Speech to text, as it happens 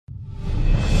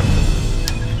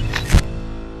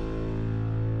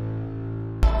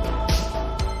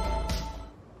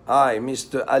Hi,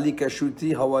 Mr. Ali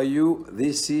Kashuti, how are you?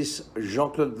 This is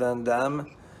Jean-Claude Van Damme.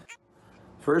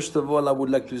 First of all, I would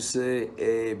like to say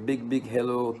a big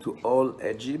hello to all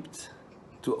Egypt,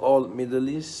 to all Middle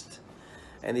East,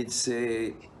 and it's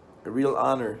a real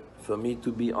honor for me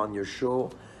to be on your show,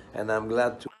 and I'm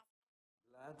glad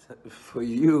for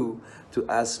you to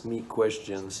ask me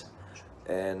questions,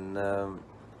 and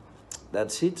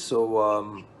that's it.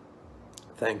 So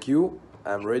thank you.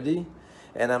 I'm ready,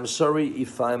 and I'm sorry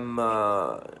if I'm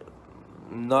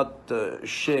not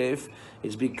chef.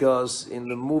 It's because in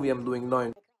the movie I'm doing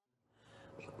now,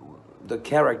 the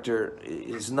character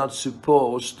is not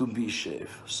supposed to be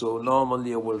chef. So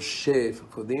normally I will chef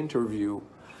for the interview.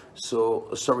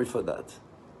 So sorry for that.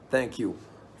 Thank you.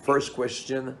 First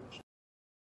question.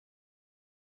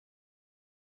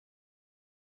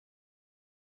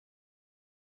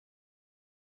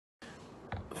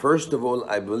 First of all,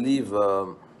 I believe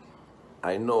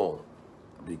I know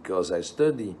because I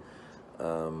study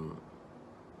the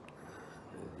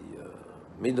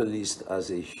Middle East as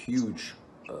a huge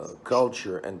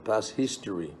culture and past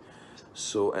history.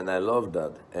 So, and I love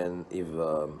that. And if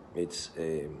it's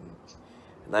a,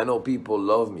 and I know people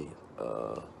love me.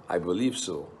 I believe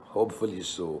so. Hopefully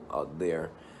so out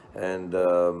there. And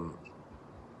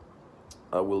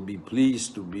I will be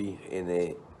pleased to be in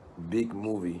a big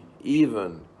movie,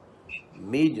 even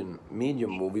medium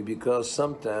movie, because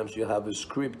sometimes you have a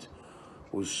script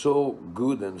who's so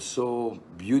good and so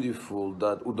beautiful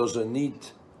that who doesn't need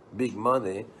big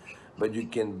money, but you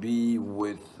can be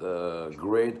with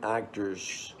great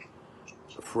actors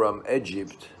from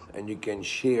Egypt, and you can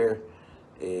share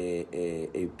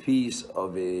a piece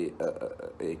of a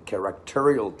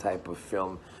characterial type of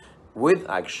film with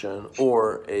action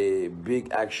or a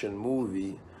big action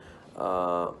movie.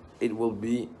 It will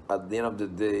be, at the end of the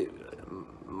day,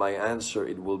 my answer,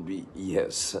 it will be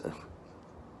yes.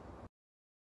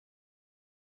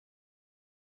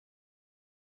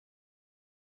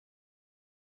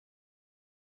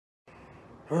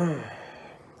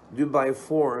 Dubai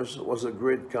Force was a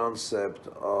great concept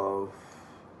of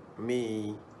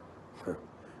me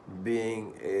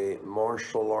being a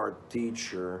martial art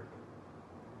teacher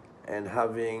and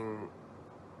having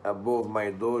above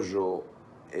my dojo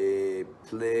a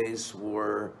place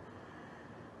where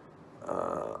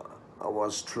I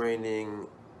was training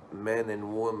men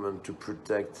and women to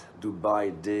protect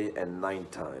Dubai day and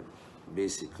night time,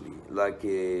 basically, like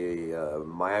a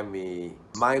Miami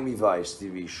Vice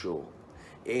TV show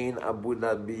in Abu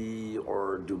Dhabi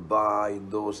or Dubai,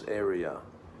 those area.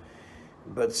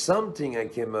 But something I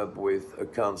came up with a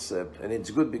concept, and it's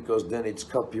good because then it's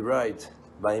copyright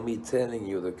by me telling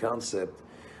you the concept.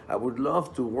 I would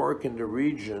love to work in the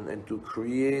region and to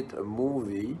create a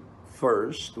movie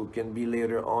first, who can be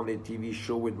later on a TV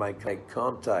show with my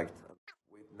contact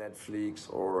with Netflix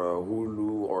or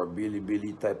Hulu or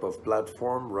Bilibili type of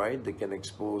platform, right? They can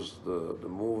expose the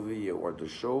movie or the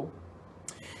show.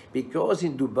 Because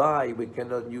in Dubai, we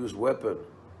cannot use weapon,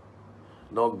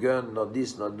 no gun, no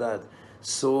this, no that.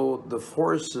 So the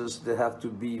forces, they have to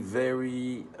be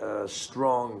very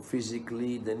strong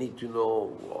physically. They need to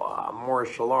know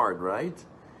martial art, right?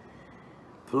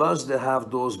 Plus they have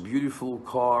those beautiful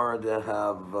cars, they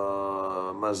have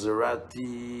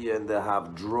Maserati, and they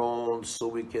have drones, so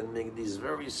we can make this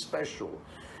very special.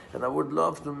 And I would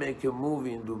love to make a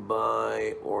movie in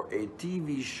Dubai or a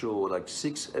TV show, like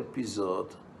 6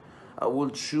 episodes. I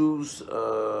will choose,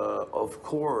 of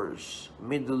course,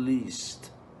 Middle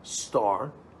East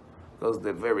star, because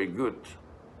they're very good.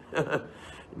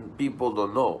 People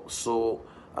don't know. So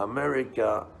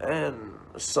America and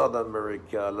South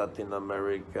America, Latin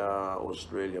America,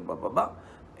 Australia, blah, blah, blah,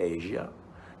 Asia,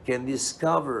 can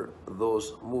discover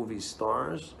those movie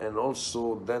stars, and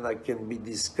also then I can be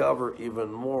discovered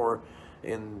even more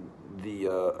in the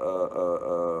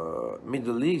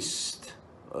Middle East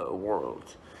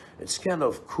world. It's kind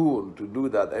of cool to do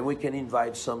that, and we can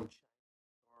invite some,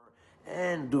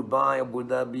 and Dubai, Abu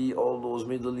Dhabi, all those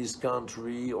Middle East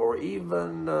country, or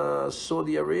even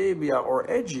Saudi Arabia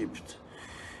or Egypt,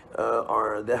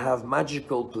 are they have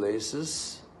magical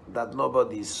places that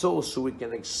nobody saw, so we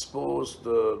can expose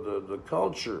the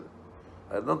culture.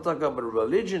 I don't talk about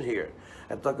religion here.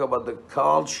 I talk about the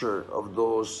culture of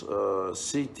those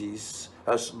cities,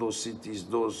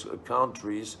 those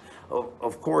countries,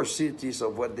 of course, cities,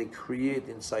 of what they create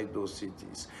inside those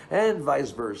cities, and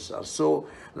vice versa. So,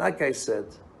 like I said,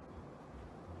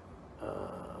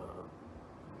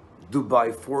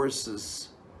 Dubai forces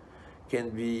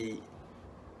can be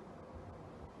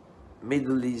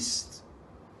Middle East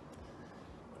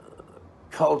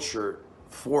culture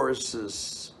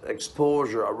forces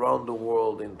exposure around the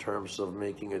world in terms of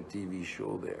making a TV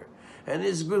show there. And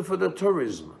it's good for the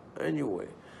tourism anyway.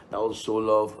 I also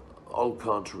love all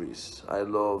countries. I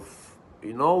love,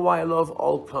 you know why I love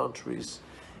all countries?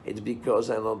 It's because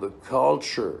I know the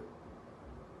culture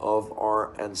of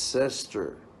our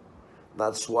ancestor.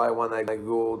 That's why when I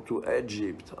go to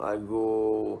Egypt, I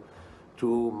go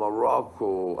to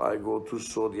Morocco, I go to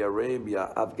Saudi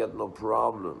Arabia, I've got no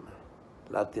problem.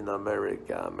 Latin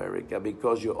America, America,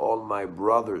 because you're all my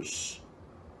brothers.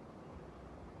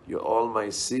 You're all my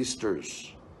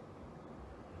sisters.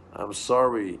 I'm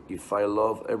sorry if I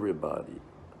love everybody.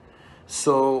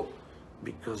 So,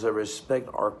 because I respect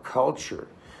our culture.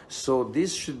 So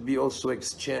this should be also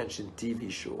exchanged in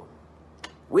TV show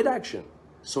with action.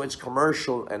 So it's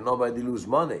commercial and nobody lose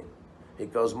money.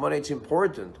 Because money is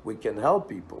important. We can help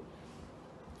people.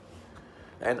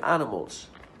 And animals.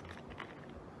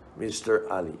 Mr.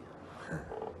 Ali.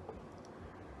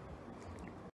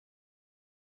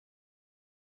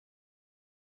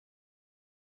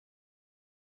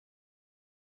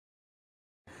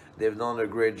 They've done a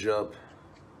great job.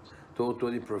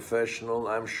 Totally professional.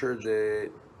 I'm sure they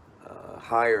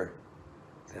hire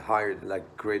they hired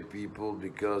like great people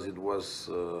because it was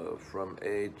from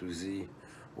A to Z,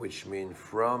 which means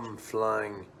from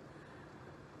flying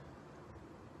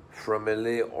from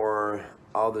LA or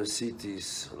other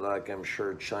cities, like I'm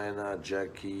sure China,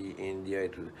 Jackie, India,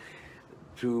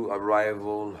 to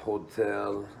arrival,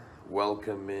 hotel,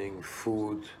 welcoming,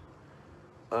 food,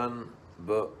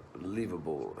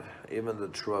 unbelievable. Even the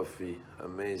trophy,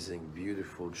 amazing,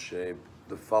 beautiful shape,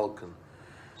 the falcon.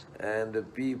 And the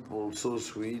people, so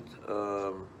sweet.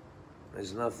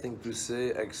 There's nothing to say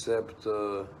except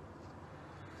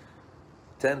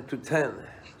 10 to 10.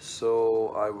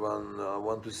 So I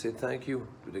want to say thank you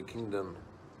to the kingdom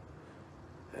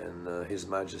and His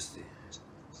Majesty.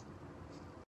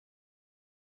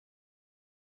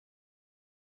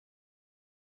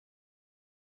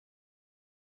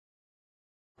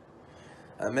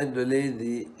 I met the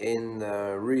lady in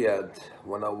Riyadh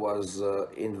when I was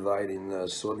invited in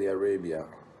Saudi Arabia.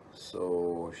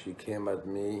 So she came at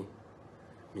me,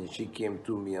 I mean, she came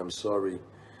to me, I'm sorry,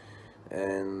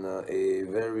 and a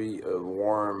very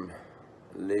warm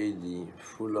lady,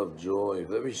 full of joy,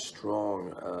 very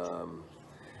strong,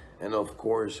 and of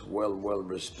course, well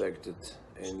respected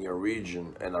in your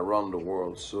region and around the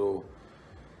world. So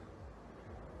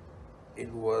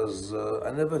it was,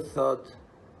 I never thought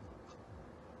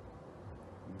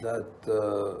that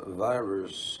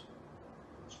virus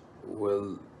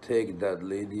will take that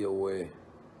lady away,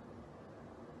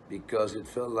 because it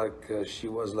felt like she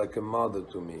was like a mother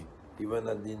to me. Even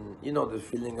I didn't, you know, the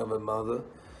feeling of a mother,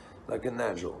 like an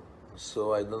angel.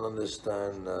 So I don't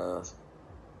understand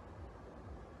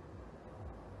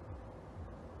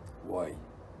why.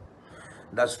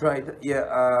 That's right.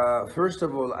 Yeah. First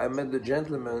of all, I met the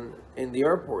gentleman in the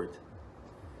airport.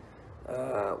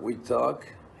 We talked.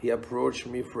 He approached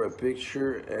me for a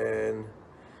picture, and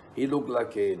he looked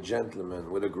like a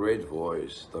gentleman with a great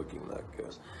voice, talking like.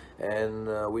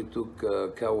 And we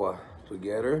took kawa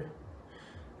together,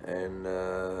 and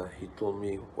he told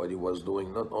me what he was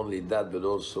doing. Not only that, but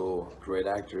also great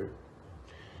actor.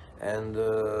 And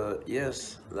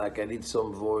yes, like I did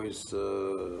some voice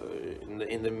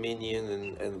in the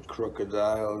Minion and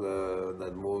Crocodile,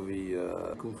 that movie,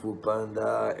 Kung Fu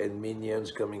Panda and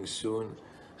Minions coming soon.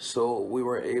 So we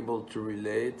were able to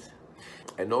relate.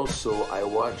 And also I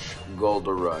watched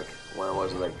Goldorak when I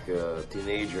was like a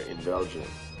teenager in Belgium.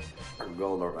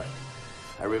 Goldorak.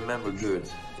 I remember good,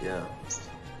 yeah.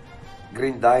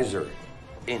 Grindizer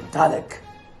in Talek.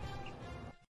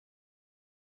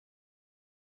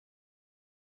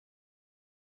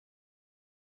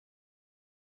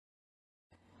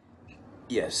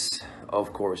 Yes,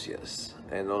 of course, yes.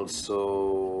 And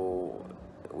also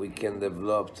we can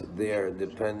develop there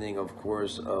depending, of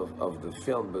course, of the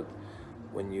film, but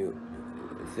when you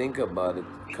think about it,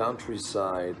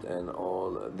 countryside and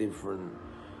all different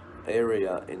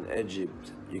area in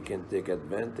Egypt, you can take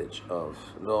advantage of.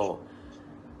 No,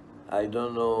 I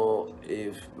don't know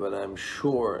if, but I'm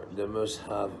sure they must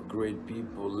have great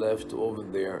people left over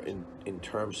there in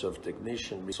terms of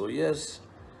technician. So yes,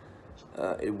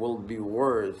 it will be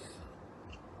worth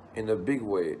in a big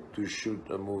way to shoot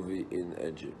a movie in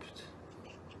Egypt.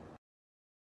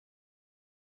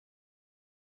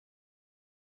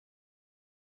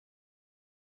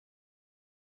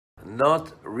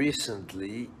 Not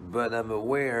recently, but I'm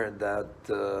aware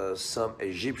that some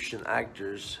Egyptian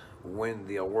actors win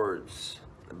the awards.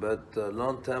 But a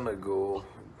long time ago,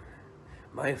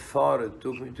 my father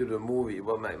took me to the movie.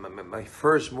 Well, my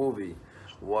first movie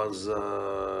was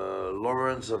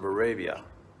Lawrence of Arabia.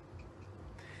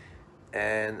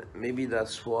 And maybe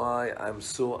that's why I'm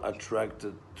so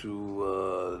attracted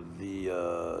to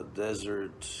the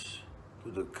desert,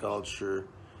 to the culture. It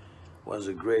was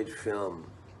a great film.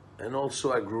 And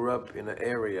also I grew up in an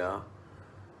area,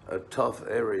 a tough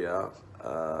area,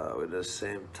 with the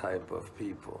same type of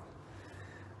people.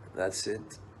 That's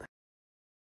it.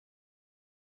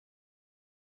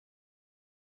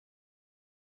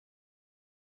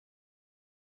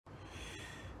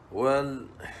 Well,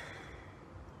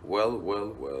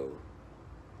 well.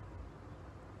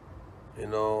 You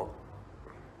know,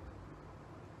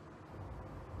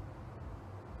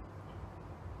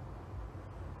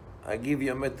 I give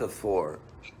you a metaphor.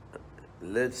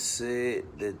 Let's say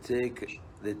they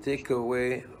take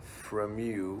away from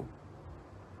you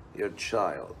your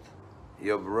child,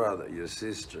 your brother, your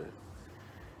sister,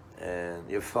 and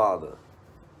your father,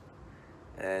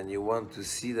 and you want to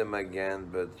see them again,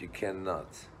 but you cannot.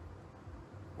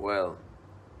 Well,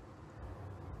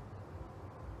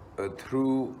 a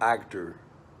true actor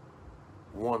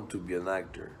want to be an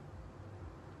actor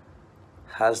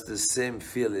has the same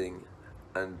feeling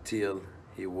until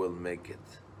he will make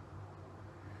it.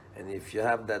 And if you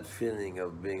have that feeling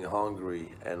of being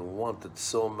hungry and want it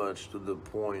so much to the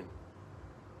point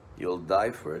you'll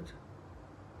die for it,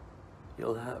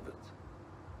 you'll have it.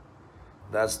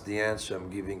 That's the answer I'm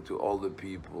giving to all the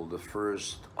people, the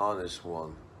first honest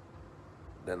one,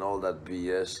 then all that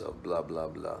BS of blah, blah,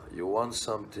 blah. You want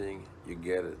something, you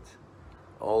get it,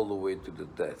 all the way to the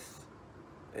death.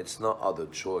 It's not other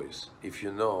choice. If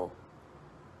you know,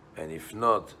 and if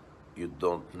not, you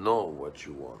don't know what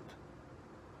you want.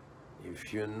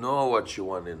 If you know what you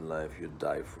want in life, you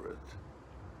die for it.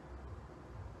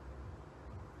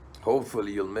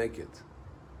 Hopefully you'll make it.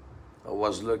 I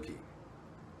was lucky.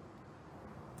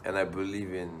 And I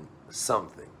believe in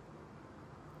something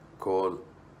called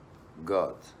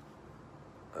God.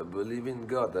 I believe in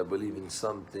God. I believe in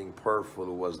something powerful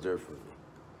who was there for me.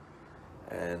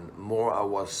 And more I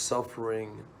was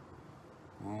suffering,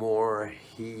 more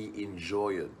he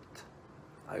enjoyed it.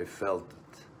 I felt it.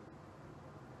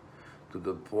 To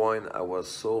the point I was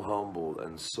so humble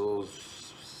and so...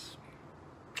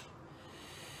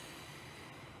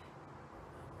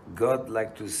 God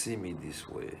liked to see me this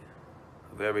way,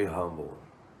 very humble.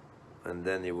 And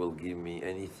then he will give me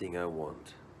anything I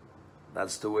want.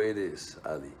 That's the way it is,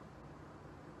 Ali.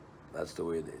 That's the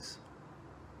way it is.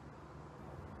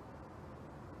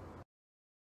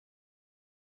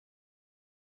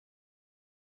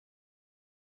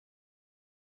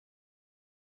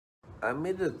 I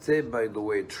made a tape, by the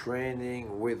way,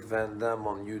 training with Van Damme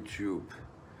on YouTube.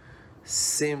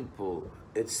 Simple.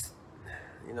 It's,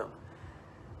 you know,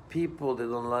 people, they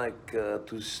don't like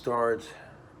to start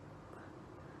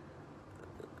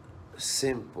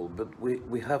simple, but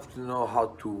we have to know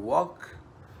how to walk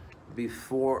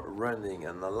before running.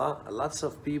 And lots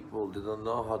of people, they don't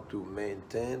know how to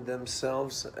maintain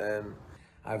themselves. And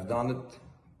I've done it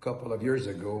a couple of years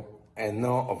ago, and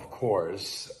now, of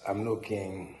course, I'm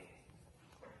looking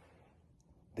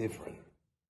different.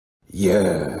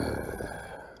 Yeah.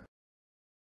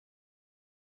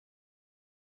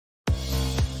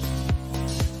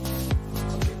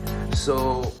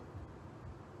 So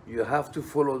you have to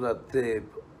follow that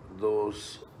tape,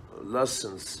 those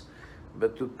lessons,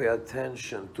 but to pay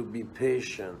attention, to be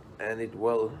patient, and it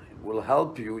will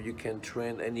help you. You can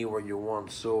train anywhere you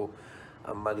want. So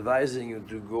I'm advising you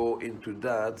to go into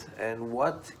that. And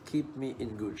what keep me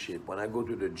in good shape? When I go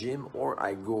to the gym or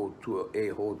I go to a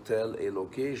hotel, a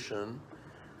location,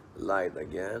 light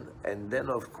again, and then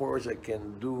of course I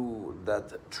can do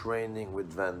that training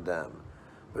with Van Damme.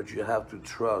 But you have to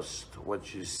trust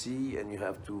what you see, and you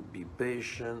have to be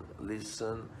patient,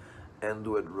 listen, and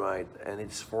do it right. And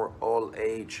it's for all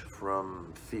age,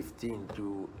 from 15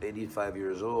 to 85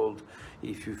 years old.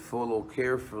 If you follow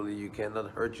carefully, you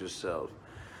cannot hurt yourself.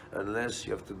 Unless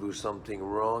you have to do something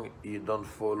wrong, you don't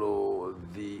follow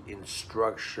the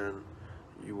instruction,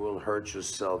 you will hurt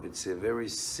yourself. It's a very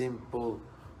simple,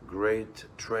 great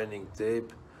training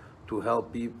tape to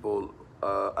help people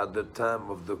at the time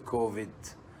of the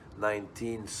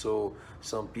COVID-19. So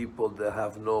some people, they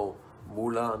have no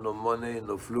moolah, no money,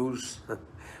 no flus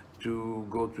to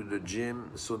go to the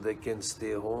gym, so they can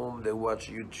stay home. They watch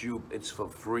YouTube, it's for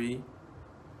free.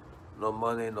 No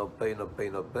money, no pay, no pay,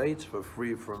 no pay. It's for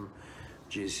free from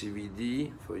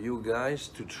JCVD for you guys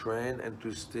to train and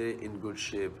to stay in good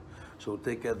shape. So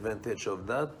take advantage of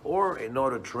that. Or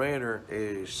another trainer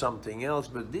is something else,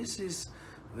 but this is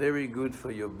very good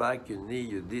for your back, your knee,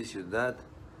 your this, your that.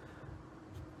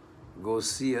 Go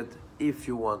see it if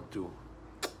you want to.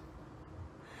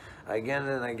 Again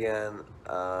and again,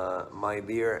 my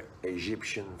dear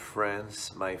Egyptian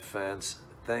friends, my fans,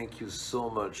 thank you so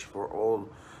much for all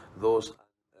those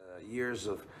years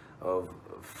of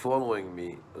following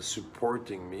me,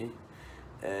 supporting me.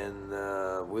 And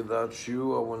without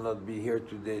you, I will not be here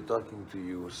today talking to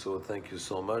you. So thank you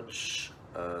so much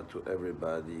to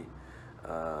everybody.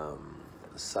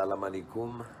 Salam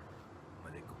alaikum.